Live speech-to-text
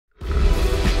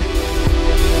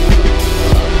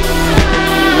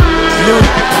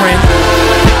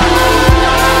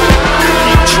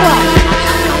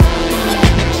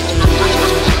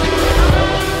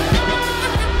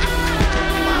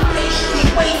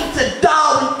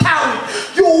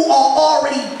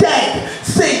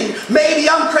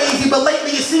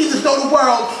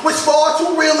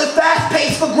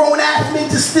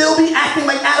still be acting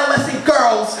like adolescent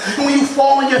girls. And when you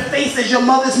fall on your face as your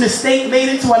mother's mistake made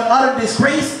into an utter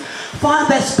disgrace, find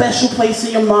that special place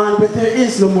in your mind where there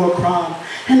is no more crime.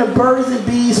 And the birds and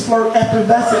bees flirt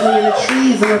effervescently in the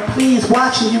trees and are pleased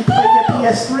watching you play your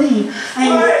PS3.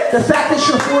 And the fact that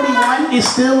you're 41 is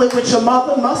still with your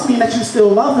mother must mean that you still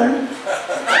love her.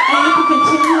 And you can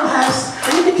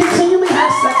continually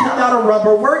have sex without a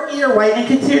rubber, work earwight, and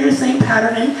continue the same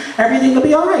pattern, and everything will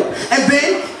be alright. And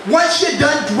then, once you're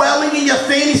done dwelling in your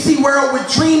fantasy world with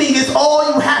dreaming, is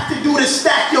all you have to do to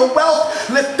stack your wealth.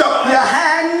 Lift up your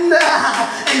hand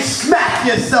and smack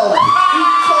yourself.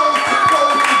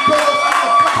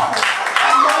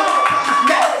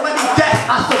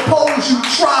 I suppose you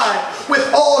tried.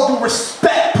 With all due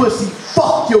respect, pussy,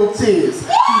 fuck your tears.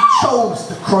 You chose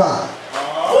to cry.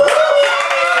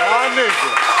 My nigga.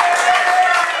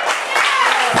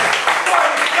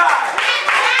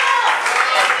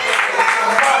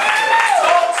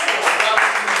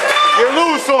 Get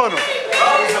loose on him.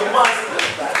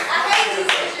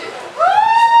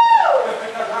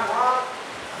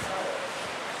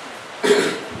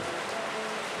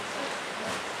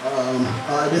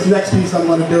 This next piece I'm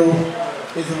gonna do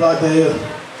is about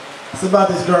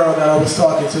this girl that I was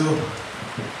talking to.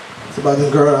 It's about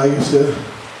this girl I used to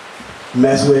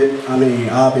mess with. I mean,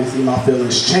 obviously my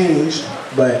feelings changed,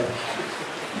 but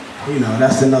you know,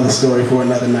 that's another story for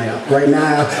another night. Right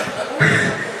now,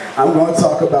 I'm gonna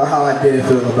talk about how I did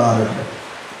feel about her.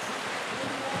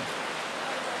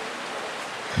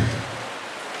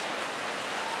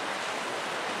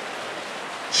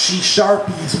 She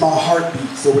sharpies my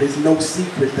heartbeat, so it is no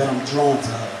secret that I'm drawn to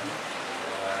her.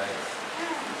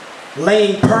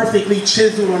 Laying perfectly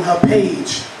chiseled on her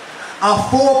page, I'll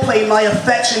foreplay my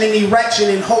affection and erection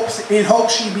in hopes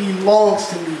she belongs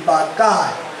to me by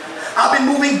God. I've been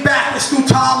moving backwards through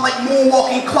time like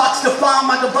moonwalking clocks to find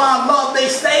my divine love.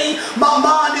 They say my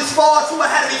mind is far too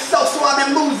ahead of itself, so I've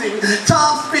been losing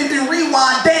time spent in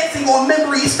rewind, dancing on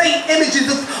memories, faint images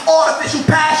of artificial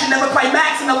passion, never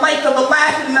climaxing the life of a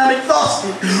laughing, and I'm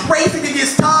exhausted, racing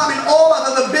against time, and all I've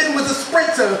ever been was a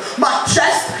sprinter. My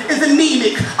chest is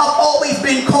anemic. I've always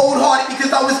been cold-hearted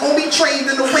because I was only trained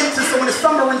in the winter, so in the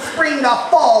summer and spring I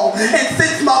fall. And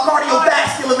since my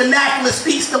cardiovascular vernacular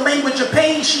speaks the language of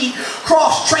pain, she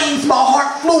cross-trains my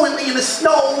heart fluently in the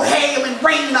snow, hail, and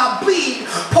rain. I bleed,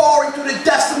 pouring through the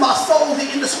depths of my soul, the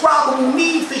indescribable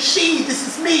need for she. This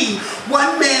is me.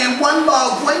 One man, one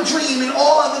love, one dream, and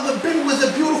all I've ever been was a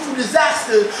beautiful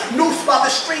disaster. Noosed by the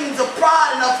strings of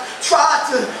pride, and I've tried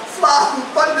to fly through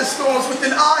thunderstorms with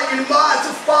an iron mind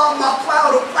to find my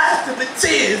cloud of laughter, but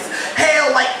tears hail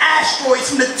like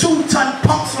asteroids from the 2-ton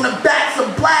pumps on the backs of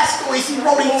blastoids,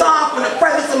 eroding time from the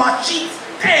crevice of my cheeks.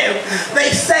 Damn. They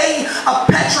say a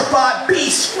petrified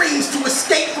beast screams to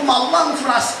escape from my lungs when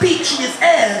I speak. She is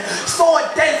air, sword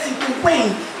dancing through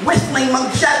wind, whistling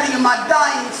longevity in my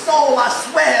dying soul. I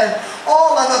swear,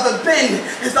 all I've ever been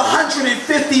is 150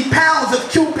 pounds of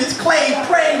Cupid's clay,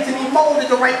 praying to be molded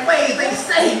the right way. They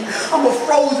say I'm a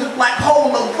frozen black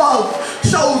hole of love,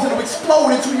 chosen to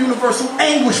explode into universal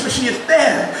anguish, but she is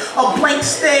there. A blank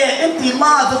stare, empty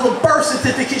lines of a birth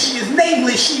certificate. She is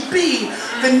nameless, she be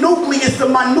the nucleus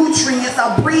of my nutrients.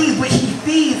 I breathe what she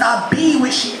feeds, I be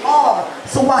what she are.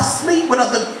 So I sleep with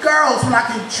other girls when I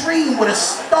can dream with a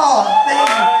star. They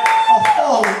are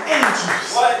fallen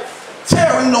angels.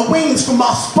 Tearing the wings from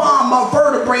my spine, my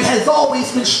vertebrae has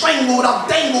always been strangled. I've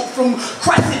dangled from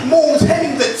crescent moons,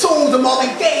 hitting the tunes of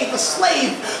Marvin Gaye, a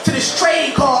slave to this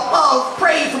trade called love.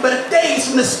 Prayed for better days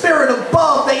from the spirit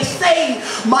above. They say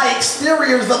my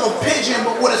exterior's of a pigeon,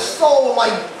 but with a soul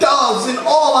like doves, and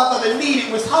all I've ever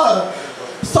needed was her.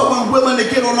 So I'm willing to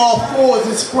get on all fours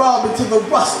and scrub into the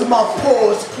rust of my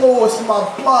pores, claws to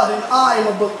my blood, and I am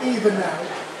a believer now.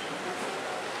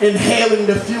 Inhaling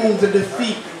the fumes of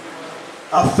defeat,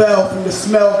 I fell from the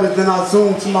smell, but then I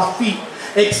zoomed to my feet.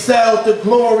 Excelled the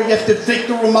glory as the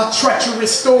victor of my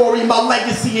treacherous story. My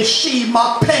legacy is she,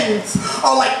 my pens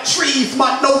are like trees.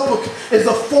 My notebook is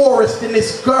a forest, and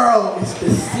this girl is the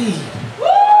seed.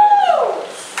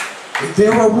 And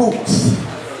there are roots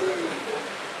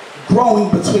growing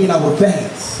between our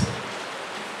veins.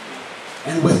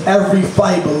 And with every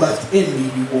fiber left in me,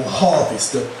 we will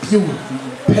harvest the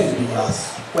beautiful baby, I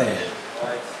swear.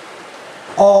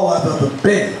 All I've ever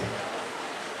been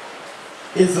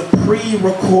is a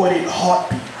pre-recorded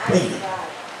heartbeat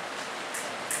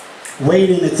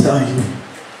waiting to tell you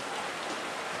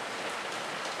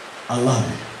I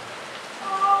love you.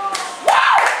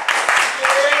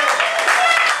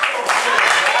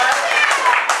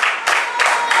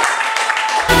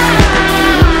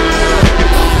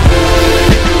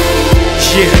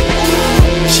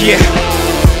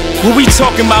 Yeah. What we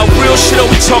talking about, real shit or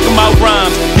we talking about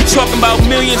rhymes? You talking about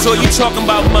millions or you talking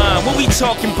about mine? What we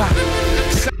talking about?